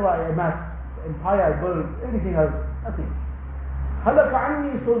 Whatever I amassed, the empire I built, everything else, nothing. هَلَكَ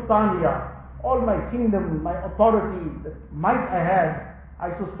عَنِّي سُلْطَانِيَهْ. All my kingdom, my authority, the might I had, I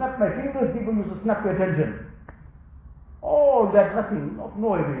used to snap my fingers, people used to snap your attention. All that, nothing, of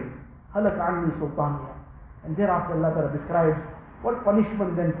no avail. هَلَكَ عَنِّي سُلْطَانِيَهْ. And thereafter Allah Ta'ala describes what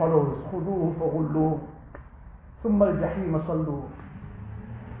punishment then follows. خُذُوهُ فَغُلُّوهُ ثُمَّ الْجَحِيمَ صَلُّوهُ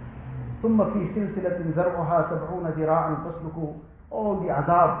ثُمَّ فِي سِلْسِلَةٍ زَرْعُهَا 70 ذِرَاعًا فَاسْلُكُوهُ. All the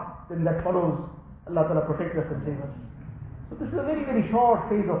azab then that follows. Allah Ta'ala protect us and save us. So this is a very, very short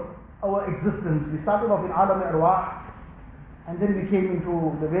phase of our existence. We started off in Alam Arwah, and then we came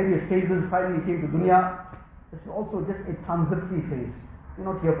into the various phases, finally came to dunya. This is also just a transitory phase. We're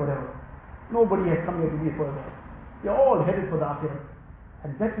not here forever. Nobody has come here to be forever. We're all headed for the akhirah.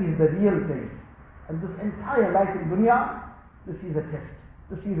 And that is the real place. And this entire life in dunya, this is a test.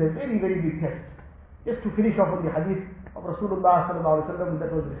 This is a very, very big test. Just to finish off on the hadith of Rasulullah sallallahu alaihi wasallam that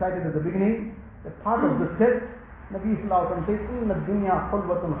was recited at the beginning, that part of this test, Nabi sallallahu alaihi wasallam says, "Inna dunya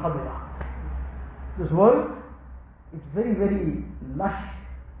khulwatun khadira." This world, it's very, very lush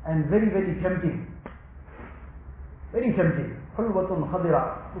and very, very tempting. Very tempting. Khulwatun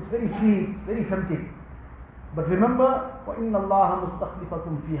khadira. It's very sweet, very tempting. But remember, وَإِنَّ اللَّهَ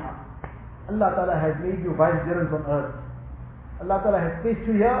مُسْتَخْلِفَكُمْ فِيهَا. Allah Ta'ala has made you vicegerents on earth. Allah Ta'ala has placed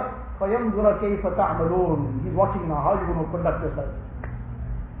you here. فَيَنْظُرَ كَيْفَ تَعْمَلُونَ. He's watching now. How are you going to conduct yourself?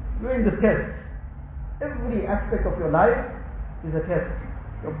 You're in this test. Every aspect of your life is a test.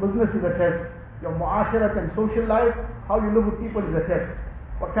 Your business is a test. Your mu'asharat and social life, how you live with people is a test.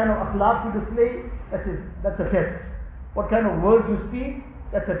 What kind of akhlaq you display, that's a test. What kind of words you speak,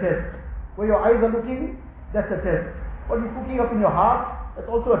 that's a test. Where your eyes are looking, that's a test. What you're cooking up in your heart, that's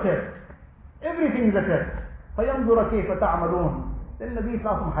also a test. Everything is a test. فَيَنْظُرَ كَيْفَ تَعْمَلُونَ. Then Nabi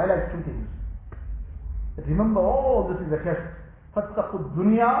Sallallahu highlights two things. That remember, all this is a test. فَاتَّقُوا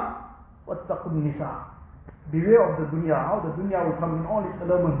الدُّنْيَا وَاتَّقُوا النِّسَاءَ. Beware of the dunya, how the dunya will come in all its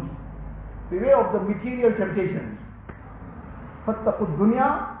elements. Beware of the material temptations. فَاتَّقُوا الدُّنْيَا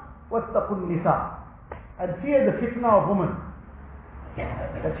وَاتَّقُوا النِّسَاءَ. And fear the fitna of women.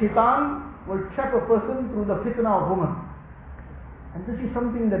 That shaitan will trap a person through the fitna of woman. And this is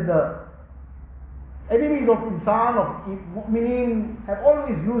something that the enemies of insan, of mu'mineen, have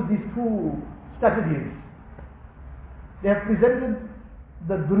always used these two strategies. They have presented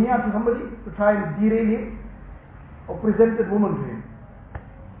the dunya to somebody to try and derail him, or presented woman to him.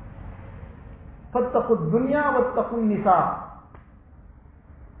 فَاتَّقُوا الدُّنْيَا وَاتَّقُوا النِّسَاءَ.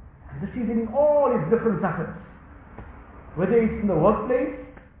 This is in all its different facets. Whether it's in the workplace,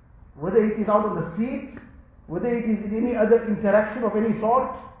 whether it is out on the street, whether it is in any other interaction of any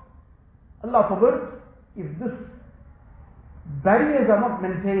sort, Allah forbid, if these barriers are not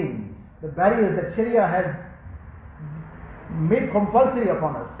maintained, the barriers that Sharia has made compulsory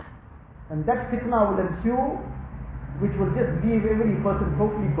upon us, and that fitna will ensue, which will just leave every person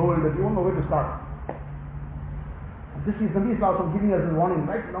totally bewildered. You won't know where to start. And this is Nabi Sallallahu giving us a warning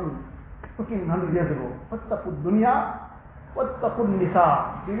right around 1500 years ago. فَاتَّقُوا الدُّنْيَا وَاتَّقُوا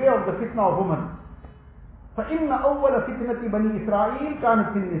النِّسَاءَ. Beware of the fitna of women. فَإِنَّ أَوَّلَ فِتْنَةِ بَنِي إِسْرَائِيلَ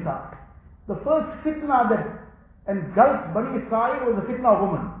كَانَتْ فِي النِّسَاءِ. The first fitna that engulfed Bani Israel was the fitna of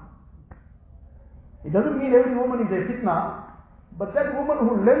woman. It doesn't mean every woman is a fitna, but that woman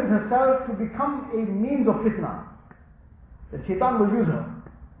who lends herself to become a means of fitna. That shaitan will use her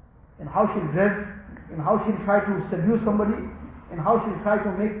in how she'll dress, in how she'll try to seduce somebody, in how she'll try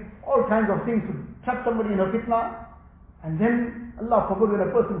to make all kinds of things to trap somebody in her fitna. And then, Allah forbid, when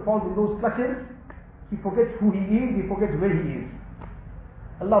a person falls in those clutches, he forgets who he is, he forgets where he is.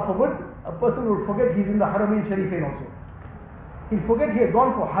 Allah forbid, a person will forget he's in the Haramain Sharifain also. He'll forget he has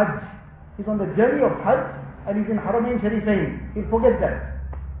gone for Hajj. He's on the journey of Hajj and he's in Haramain Sharifain. He'll forget that.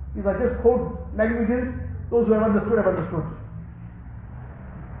 These are just code languages. Those who have understood have understood.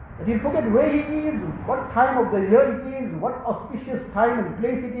 But he'll forget where he is, what time of the year it is, what auspicious time and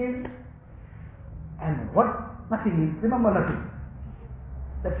place it is, and what nothing is. Remember nothing.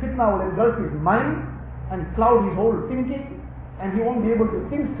 That fitna will engulf his mind and cloud his whole thinking, and he won't be able to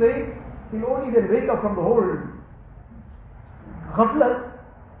think straight. He'll only then wake up from the whole ghaflat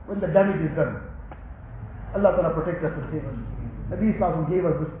when the damage is done. Allah Ta'ala protect us and save us. Nabi Islam gave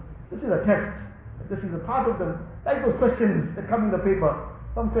us this. This is a test. This is a part of the, like those questions that come in the paper.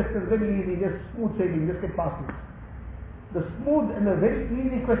 Some questions very easy, just smooth sailing, just get past it. The smooth and the very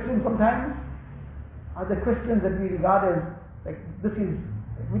easy questions sometimes are the questions that we regard as, like, this is,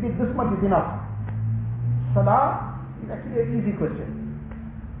 we did this much is enough. Salah is actually an easy question.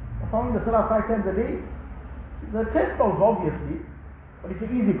 Performing the Salah 5 times a day, the test also obviously, but it's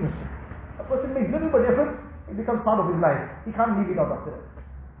an easy question. A person makes little bit effort, it becomes part of his life. He can't leave it out after that.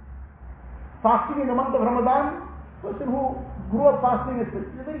 Fasting in the month of Ramadan, person who grew up fasting, it's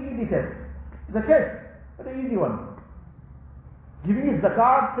a very easy test. It's a test, but an easy one. Giving his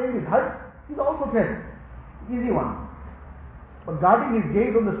zakat, paying his hajj, is also a test. Easy one. But guarding his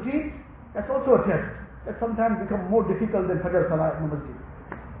gaze on the street, that's also a test. That sometimes becomes more difficult than Fajr Salah in the masjid.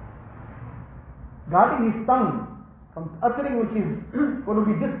 Guarding his tongue from uttering which is going to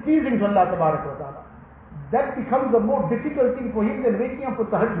be displeasing to Allah Ta'ala. That becomes a more difficult thing for him than waking up for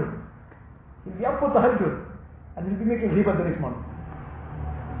tahajjud. He'll be up for tahajjud and he'll be making riba the next month.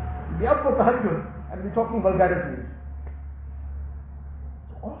 He'll be up for tahajjud and be talking vulgarities.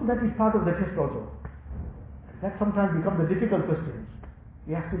 So all that is part of the test also. That sometimes becomes the difficult questions.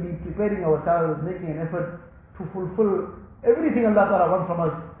 We have to be preparing ourselves, making an effort to fulfill everything Allah Ta'ala wants from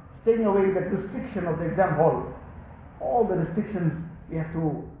us, staying away with that restriction of the exam hall. All the restrictions, we have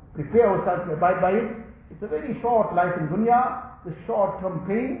to prepare ourselves to abide by it. It's a very short life in dunya, the short-term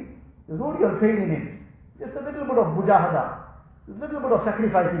pain. There's no real pain in it. Just a little bit of mujahada, a little bit of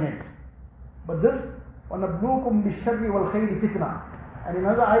sacrifice in it. But this, وَنَبْلُوكُمْ بِالشَّرِّ وَالْخَيْرِ فِتْنَةً. And in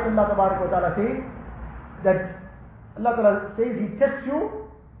another ayat Allah Ta'ala says that Allah Ta'ala says He tests you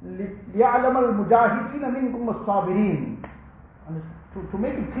لِيَعْلَمَ الْمُجَاهِدِينَ مِنْكُمْ الصَّابِرِينَ. And to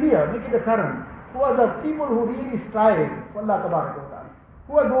make it clear, make it apparent, who are the people who really strive for Allah Ta'ala?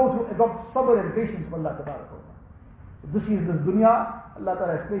 Who are those who adopt sabr and patience for Allah Ta'ala? So this is this dunya. Allah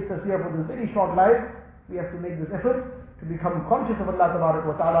Ta'ala has placed us here for this very short life. We have to make this effort to become conscious of Allah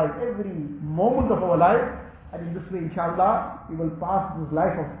Ta'ala in every moment of our life. And in this way, inshallah, we will pass this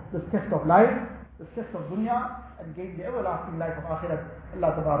life of this test of life, this test of dunya, and gain the everlasting life of akhirat.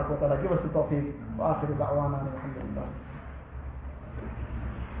 Allah Ta'ala give us the tawfiq. Wa akhiru da'wana alhamdulillah.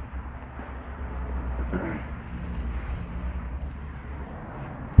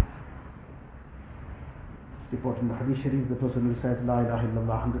 It's important in the Hadith Sharif, the person who recites La ilaha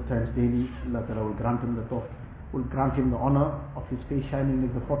illallah 100 times daily, Allah Ta'ala will grant him the honor of his face shining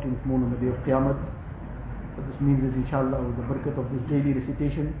like the 14th moon on the day of Qiyamah. What this means is, inshallah, with the barakat of this daily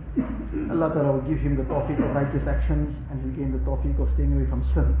recitation, Allah Ta'ala will give him the tawfiq of righteous actions and he'll gain the tawfiq of staying away from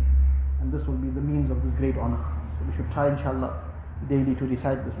sin.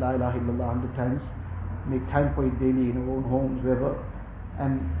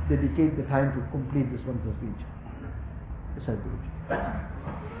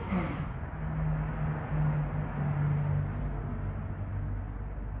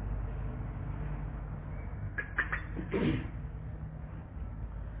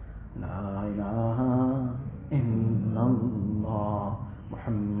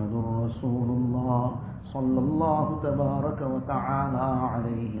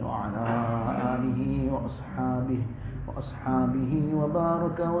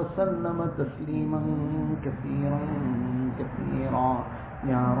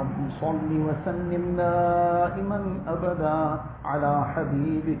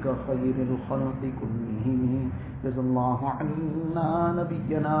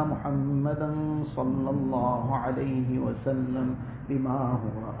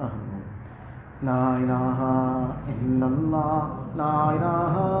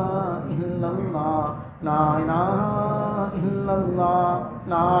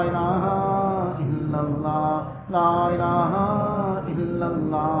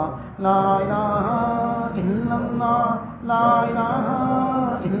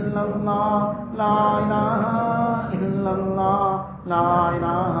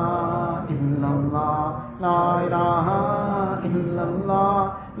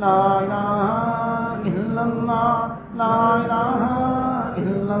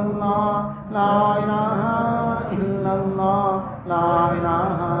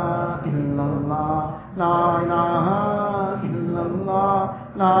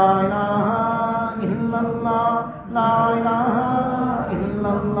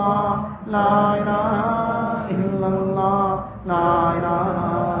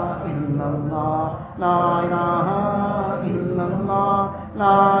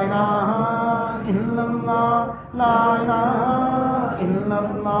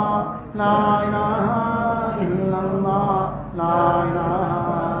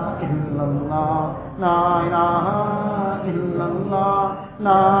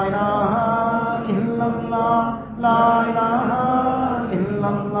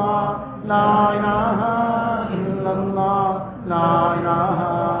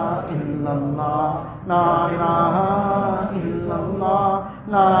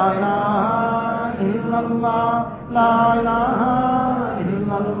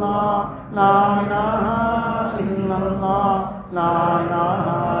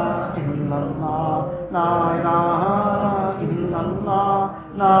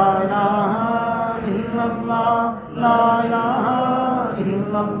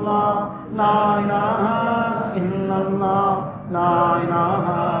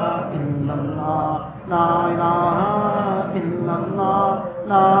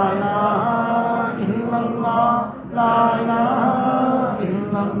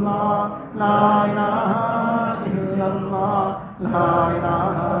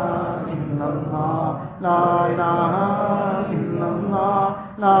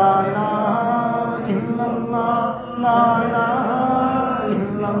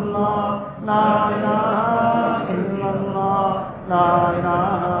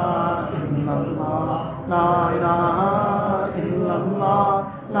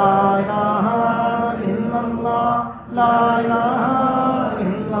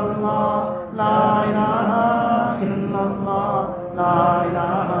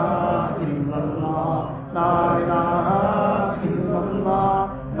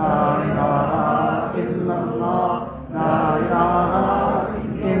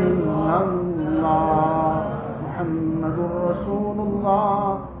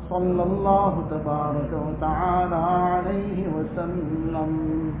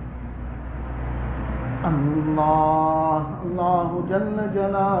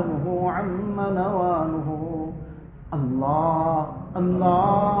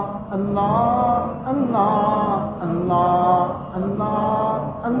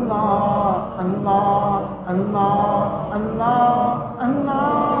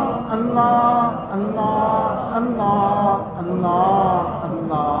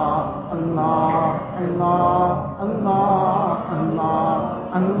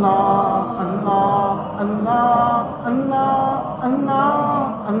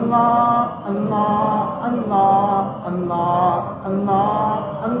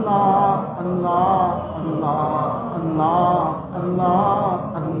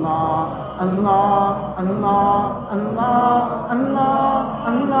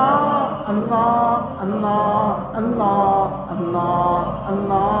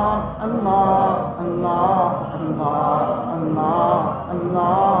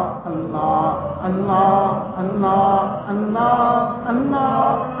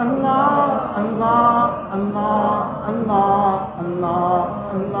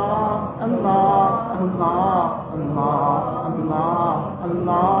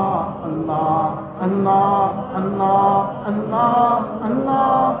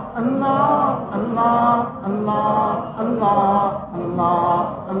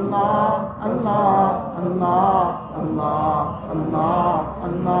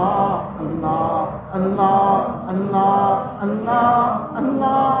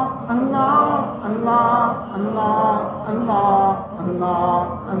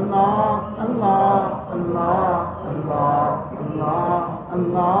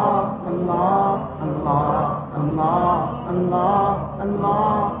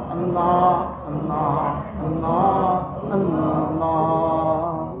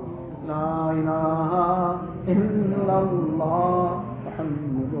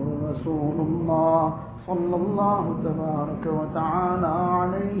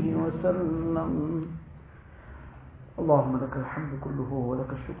 اللهم لك الحمد كله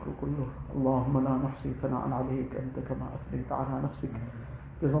ولك الشكر كله. اللهم لا نحصي ثناء عليك أنت كما أثنيت على نفسك.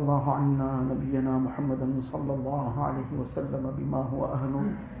 جزا الله عنا نبينا محمدا صلى الله عليه وسلم بما هو أهله.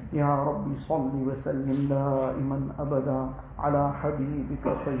 يا رب صل وسلم دائما أبدا على حبيبك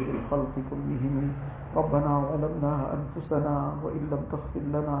خير الخلق كلهم. ربنا ظلمنا أنفسنا وإن لم تغفر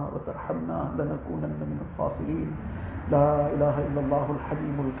لنا وترحمنا لنكونن من الخاسرين. لا إله إلا الله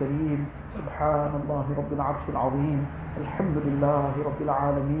الحليم الكريم. سبحان الله رب العرش العظيم. الحمد لله رب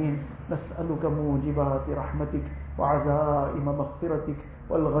العالمين. نسألك موجبات رحمتك وعزائم مغفرتك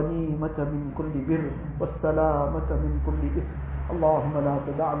والغنيمة من كل بر والسلامة من كل إثم. اللهم لا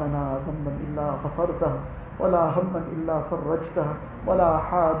تدع لنا ذنبا إلا غفرته ولا هما إلا فرجته ولا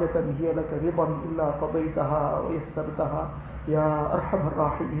حاجة هي لك رضا إلا قضيتها ويسرتها. يا أرحم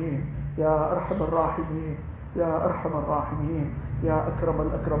الراحمين يا أرحم الراحمين يا أرحم الراحمين يا أكرم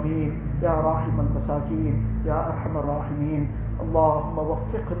الأكرمين يا راحم المساكين يا أرحم الراحمين. اللهم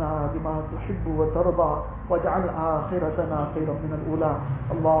وفقنا لما تحب وترضى واجعل آخرتنا خيرا من الأولى.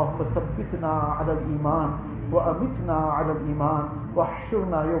 اللهم ثبتنا على الإيمان وأمتنا على الإيمان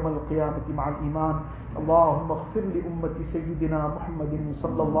واحشرنا يوم القيامة مع الإيمان. اللهم اغفر لأمة سيدنا محمد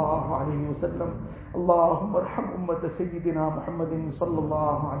صلى الله عليه وسلم. اللهم ارحم أمة سيدنا محمد صلى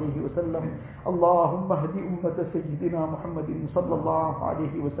الله عليه وسلم. اللهم اهد أمة سيدنا محمد صلى الله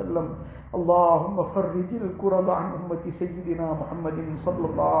عليه وسلم. اللهم فرج الكرب عن أمة سيدنا محمد صلى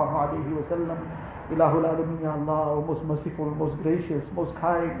الله عليه وسلم. Ilahul Alamin, Ya Allah, most merciful, most gracious, most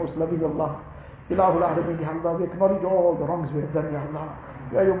kind, most loving Allah. Ilahul Alamin, Ya Allah, we acknowledge all the wrongs we have done, Ya Allah.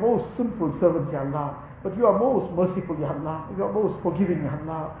 We are your most sinful servants, Ya Allah. But you are most merciful, Ya Allah. You are most forgiving, Ya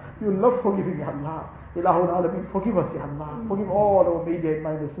Allah. You love forgiving, Ya Allah. Ilahul Alamin, forgive us, Ya Allah. Forgive all our major and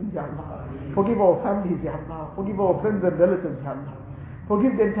minor sins, Ya Allah. Forgive our families, Ya Allah. Forgive our friends and relatives, Ya Allah.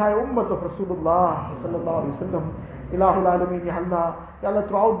 Forgive the entire ummah of Rasulullah sallallahu alaihi wasallam. Ilahul Alamin, Ya Allah. Ya Allah,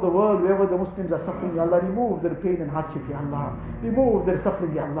 throughout the world, wherever the Muslims are suffering, Ya Allah, remove their pain and hardship, Ya Allah. Remove their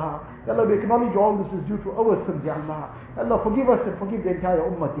suffering, Ya Allah. Ya Allah, we acknowledge all this is due to our sins, Ya Allah. Ya Allah, forgive us and forgive the entire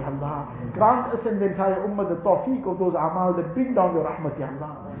ummah, Ya Allah. Grant us and the entire ummah the tawfiq of those amal that bring down your rahmat, Ya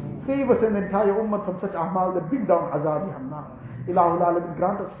Allah. Save us and the entire ummah from such amal that bring down azab, Ya Allah. Ilahul Alamin,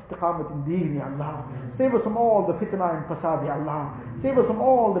 grant us istiqamat in deen, Ya Allah. Save us from all the fitna and fasad, Ya Allah. Save us from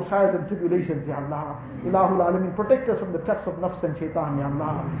all the trials and tribulations, Ya Allah. Ilahul Alamin, protect us from the traps of nafs and shaitan, Ya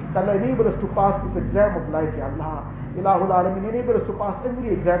Allah. Ya Allah, enable us to pass this exam of life, Ya Allah. Ilahul Alamin, enable us to pass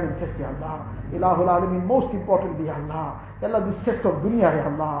every exam and test, Ya Allah. Ilahul Alamin, most importantly, Ya Allah. Ya Allah, this test of dunya, Ya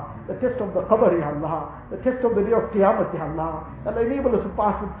Allah. The test of the qabr, Ya Allah. The test of the day of qiyamah, Ya Allah. Ya Allah, enable us to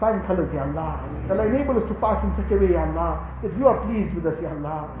pass with fine colors, Ya Allah. Ya Allah, enable us to pass in such a way, Ya Allah, that you are pleased with us, Ya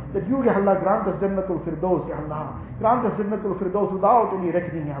Allah. That you, Ya Allah, grant us Jannatul Firdaus, Ya Allah. Grant us Jannatul Firdaus without any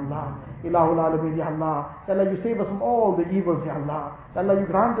reckoning, Ya Allah. Ilahul Alamin, Ya Allah. Ya Allah, you save us from all the evils, Ya Allah. Ya Allah, you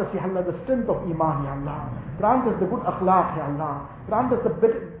grant us, Ya Allah, the strength of Iman, Ya Allah. Grant us the good akhlaq, Ya Allah. Grant us the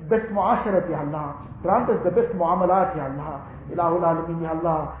best mu'asharat, Ya Allah. Grant us the best mu'amalat, Ya Allah. Ilahul Alamin, Ya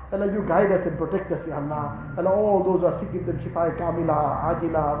Allah. Ya Allah, you guide us and protect us, Ya Allah. Ya Allah, all those who are sick, give them shifa kamila,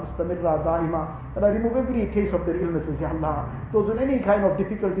 ajila, mustamirra, daima. Ya Allah, remove every case of their illnesses, Ya Allah. Those in any kind of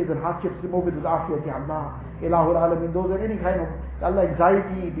difficulties and hardships, remove it with afiyat, Ya Allah. Ilahul Alamin, those in any kind of, Ya Allah,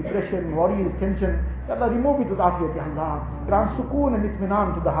 anxiety, depression, worries, tension, Ya Allah, remove it with afiyat, Ya Allah. Grant sukoon and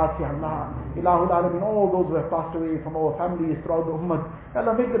itminan to the hearts, Ya Allah. Ilahul Alamin, all those who have passed away from our families throughout the ummah, Ya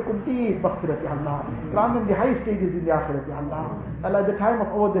Allah, make the complete maghfirat, Ya Allah. Grant them the high stages in the akhirat, Ya Allah. Allah, at the time of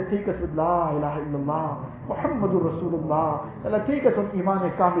our death, take us with La ilaha illallah, Muhammadur Rasulullah. Allah, take us on Iman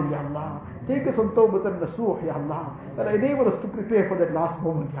Kamil, Ya Allah. Take us on Tawbatan Nasuh, Ya Allah. Allah, enable us to prepare for that last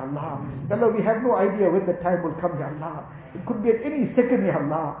moment, Ya Allah. Allah, we have no idea when the time will come, Ya Allah. It could be at any second, Ya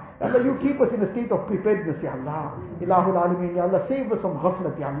Allah. Allah, you keep us in a state of preparedness, Ya Allah. Ilahul Alameen, Ya Allah, save us from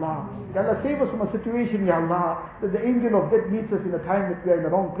ghaflat, Ya Allah. Ya Allah, save us from a situation, Ya Allah, that the angel of death meets us in a time that we are in the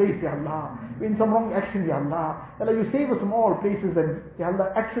wrong place, Ya Allah. We're in some wrong action, Ya Allah. Allah, you save us from all places and, Ya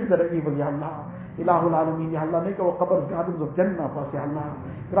Allah, actions that are evil, Ya Allah. Ilahul Alameen, Ya Allah, make our qabrs gardens of Jannah for us, Ya Allah.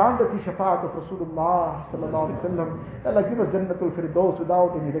 Grant us the shafaat of Rasulullah sallallahu alaihi wasallam. Allah, give us Jannatul Firdaus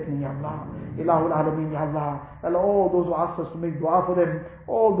without any reckoning, Ya Allah. Ilahul Alameen, Ya Allah. Allah, all those who ask us to make dua for them,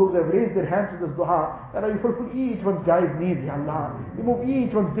 all those who have raised their hands to this dua, Allah, you fulfill each one's jaiz needs, Ya Allah. Remove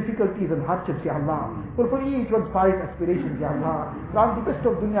each one's difficulties and hardships, Ya Allah. Fulfill each one's pious aspirations, Ya Allah. Grant the best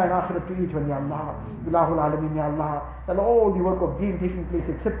of dunya and akhirat to each one, Ya Allah. Ilahul Alameen, Ya Allah. Allah, all the work of deen taking place,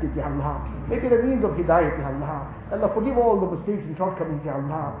 accept it, Ya Allah. Make it a means of hidayat, Ya Allah. Allah, forgive all the mistakes and shortcomings, Ya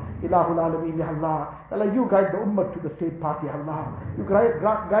Allah. Ilahul Alameen, Ya Allah. Allah, you guide the ummah to the straight path, Ya Allah. You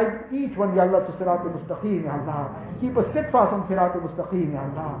guide each one, Ya Allah, to Siratul Mustaqim, Ya Allah. Keep us steadfast on Siratul Mustaqim, Ya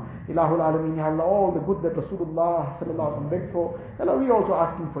Allah. Ilahul Alameen, Ya Allah. All the good that Rasulullah sallallahu alaihi wasallam begged for, Allah, we also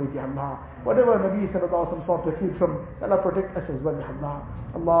asking for it, Ya Allah. Whatever Nabi sallallahu alaihi wasallam sought refuge from, Allah, protect us as well, Ya Allah.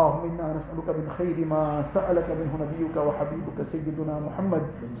 اللهم إنا نسألك من خير ما سألك منه نبيك وحبيبك سيدنا محمد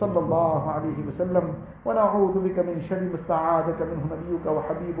صلى الله عليه وسلم ونعوذ بك من شر ما استعاذك منه نبيك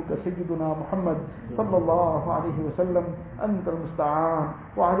وحبيبك سيدنا محمد صلى الله عليه وسلم أنت المستعان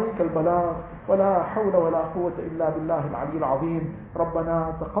وعليك البلاغ ولا حول ولا قوة إلا بالله العلي العظيم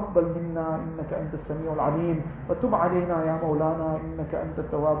ربنا تقبل منا إنك أنت السميع العليم وتب علينا يا مولانا إنك أنت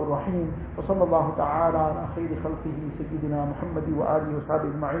التواب الرحيم وصلى الله تعالى على خير خلقه سيدنا محمد وآله وصحبه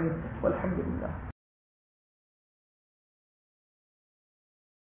أجمعين والحمد لله.